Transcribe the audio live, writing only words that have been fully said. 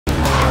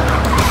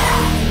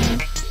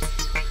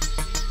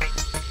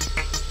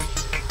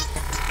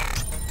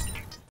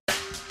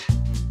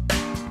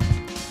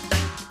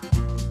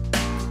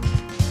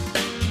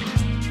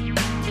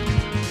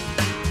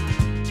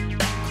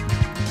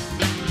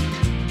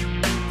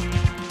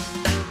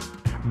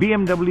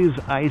BMW's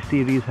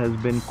i-Series has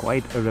been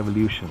quite a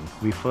revolution.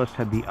 We first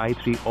had the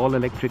i3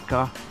 all-electric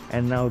car,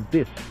 and now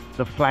this,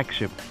 the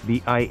flagship, the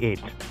i8.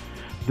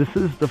 This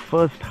is the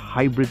first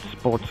hybrid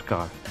sports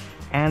car,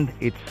 and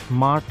it's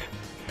smart,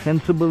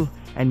 sensible,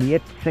 and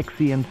yet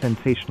sexy and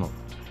sensational.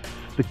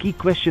 The key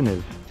question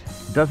is,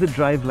 does it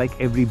drive like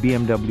every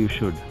BMW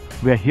should?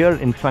 We're here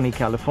in sunny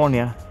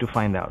California to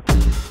find out.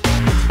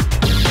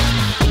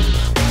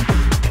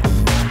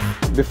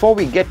 Before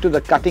we get to the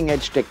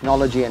cutting-edge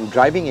technology and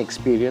driving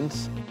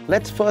experience,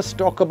 let's first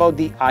talk about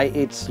the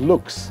i8's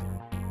looks.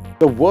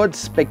 The word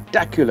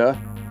spectacular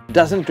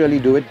doesn't really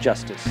do it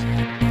justice.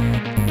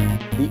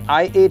 The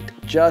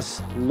i8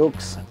 just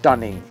looks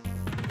stunning.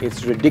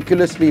 It's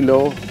ridiculously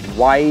low,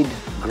 wide,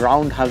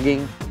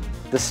 ground-hugging.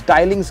 The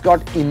styling's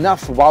got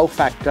enough wow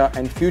factor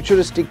and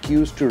futuristic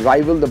cues to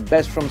rival the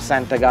best from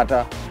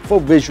Sant'Agata for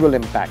visual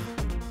impact.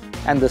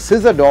 And the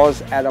scissor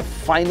doors add a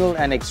final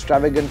and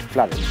extravagant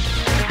flourish.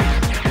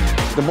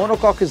 The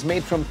monocoque is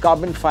made from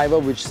carbon fiber,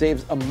 which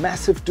saves a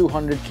massive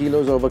 200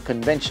 kilos over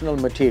conventional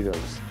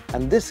materials.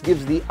 And this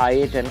gives the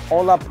i8 an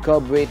all-up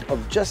curb weight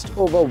of just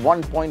over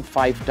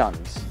 1.5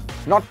 tons.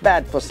 Not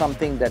bad for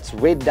something that's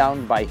weighed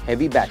down by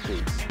heavy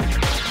batteries.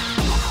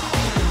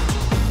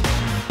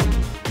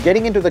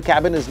 Getting into the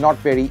cabin is not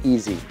very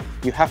easy.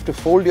 You have to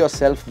fold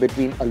yourself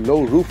between a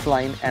low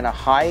roofline and a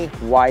high,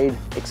 wide,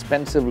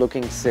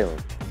 expensive-looking sill.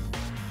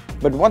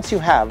 But once you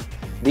have,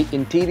 the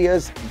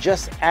interiors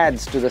just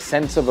adds to the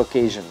sense of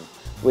occasion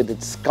with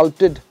its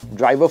sculpted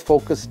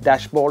driver-focused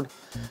dashboard,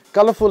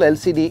 colorful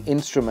LCD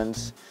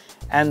instruments,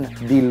 and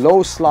the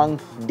low-slung,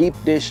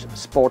 deep-dish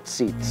sports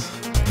seats.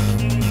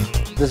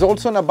 There's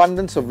also an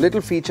abundance of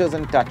little features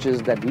and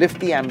touches that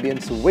lift the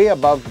ambience way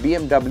above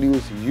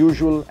BMW's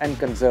usual and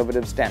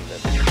conservative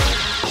standards.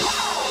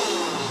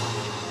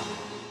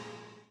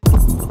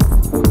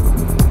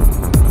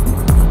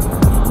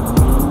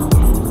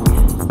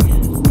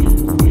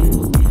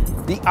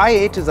 The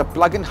i8 is a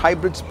plug-in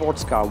hybrid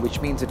sports car,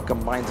 which means it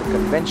combines a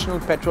conventional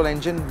petrol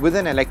engine with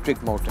an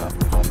electric motor.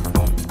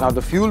 Now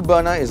the fuel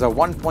burner is a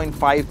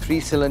 1.5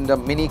 three-cylinder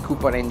Mini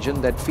Cooper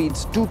engine that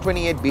feeds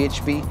 228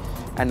 bhp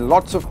and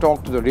lots of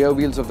torque to the rear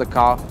wheels of the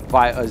car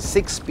via a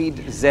 6-speed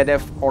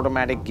ZF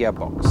automatic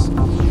gearbox.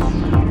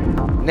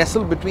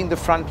 Nestled between the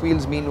front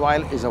wheels,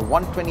 meanwhile, is a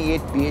 128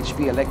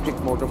 bhp electric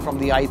motor from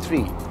the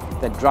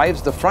i3 that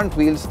drives the front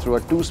wheels through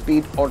a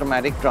 2-speed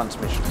automatic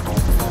transmission.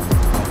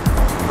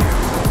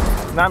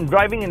 Now I'm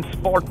driving in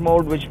sport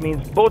mode, which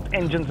means both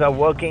engines are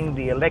working,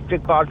 the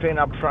electric powertrain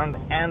up front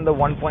and the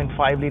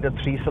 1.5-litre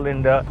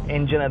 3-cylinder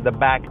engine at the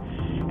back.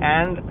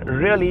 And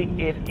really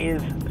it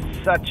is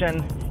such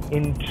an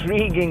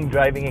intriguing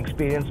driving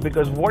experience,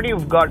 because what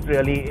you've got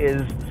really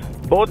is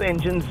both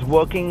engines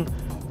working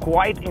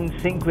quite in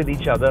sync with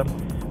each other.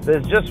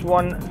 There's just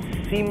one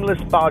seamless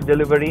power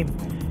delivery.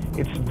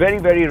 It's very,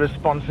 very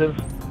responsive.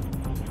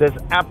 There's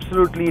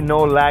absolutely no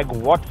lag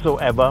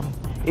whatsoever.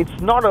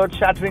 It's not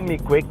earth-shatteringly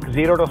quick,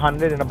 0 to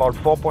 100 in about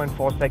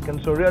 4.4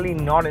 seconds, so really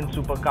not in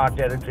supercar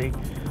territory,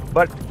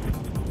 but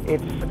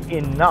it's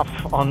enough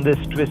on this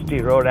twisty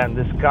road, and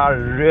this car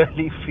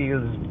really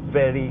feels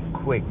very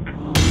quick.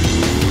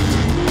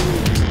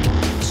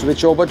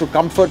 Switch over to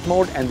comfort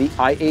mode and the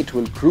i8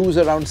 will cruise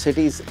around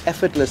cities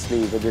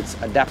effortlessly with its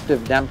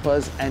adaptive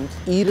dampers and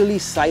eerily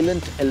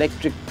silent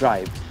electric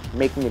drive,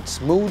 making it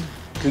smooth,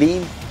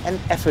 clean and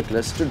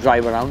effortless to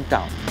drive around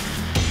town.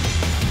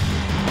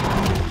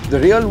 The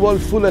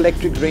real-world full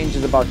electric range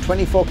is about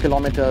 24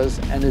 kilometers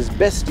and is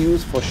best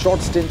used for short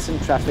stints in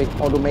traffic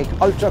or to make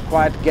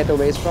ultra-quiet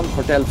getaways from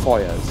hotel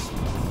foyers.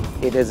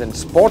 It is in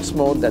sports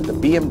mode that the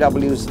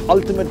BMW's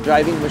ultimate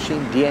driving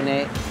machine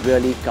DNA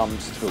really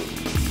comes through.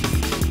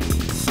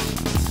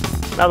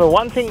 Now the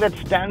one thing that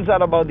stands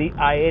out about the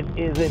i8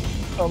 is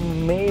its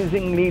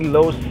amazingly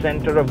low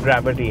center of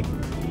gravity.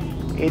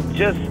 It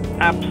just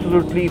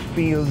absolutely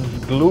feels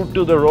glued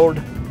to the road.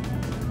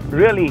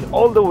 Really,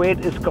 all the weight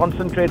is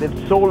concentrated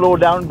so low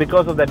down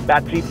because of that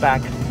battery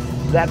pack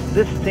that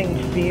this thing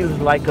feels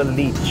like a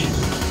leech.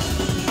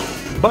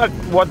 But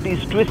what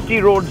these twisty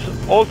roads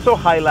also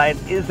highlight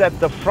is that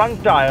the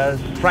front tires,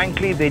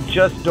 frankly, they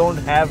just don't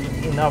have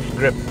enough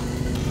grip.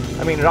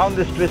 I mean, around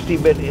this twisty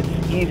bit, it's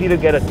easy to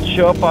get a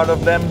chirp out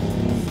of them.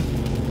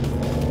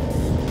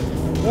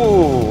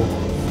 Whoa!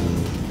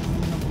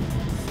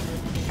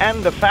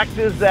 And the fact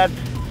is that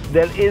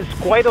there is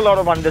quite a lot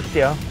of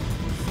understeer.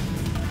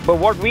 But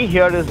what we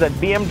hear is that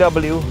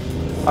BMW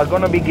are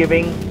going to be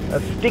giving a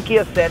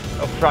stickier set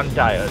of front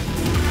tires.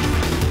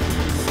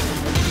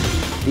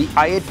 The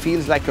i8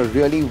 feels like a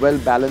really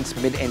well-balanced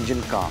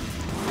mid-engine car.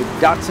 It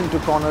darts into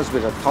corners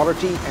with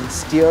authority and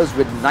steers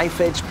with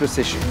knife-edge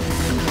precision.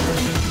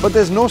 But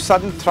there's no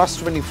sudden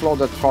thrust when you floor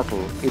the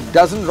throttle. It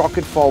doesn't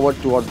rocket forward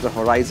towards the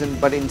horizon,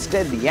 but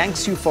instead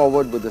yanks you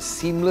forward with a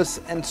seamless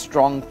and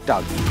strong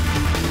tug.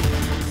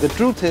 The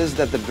truth is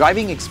that the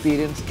driving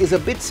experience is a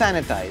bit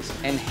sanitized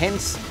and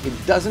hence it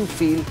doesn't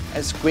feel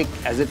as quick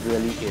as it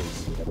really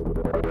is.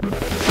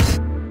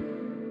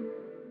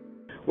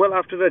 Well,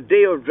 after a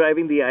day of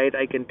driving the i8,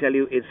 I can tell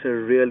you it's a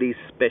really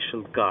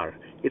special car.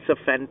 It's a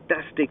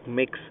fantastic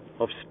mix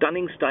of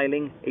stunning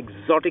styling,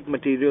 exotic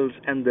materials,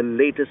 and the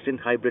latest in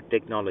hybrid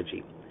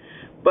technology.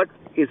 But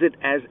is it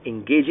as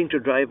engaging to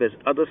drive as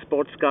other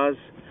sports cars?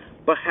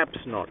 Perhaps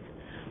not.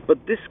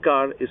 But this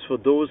car is for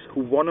those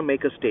who want to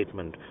make a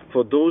statement,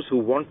 for those who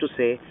want to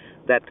say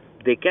that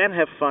they can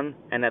have fun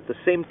and at the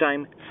same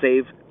time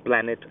save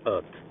planet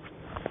Earth.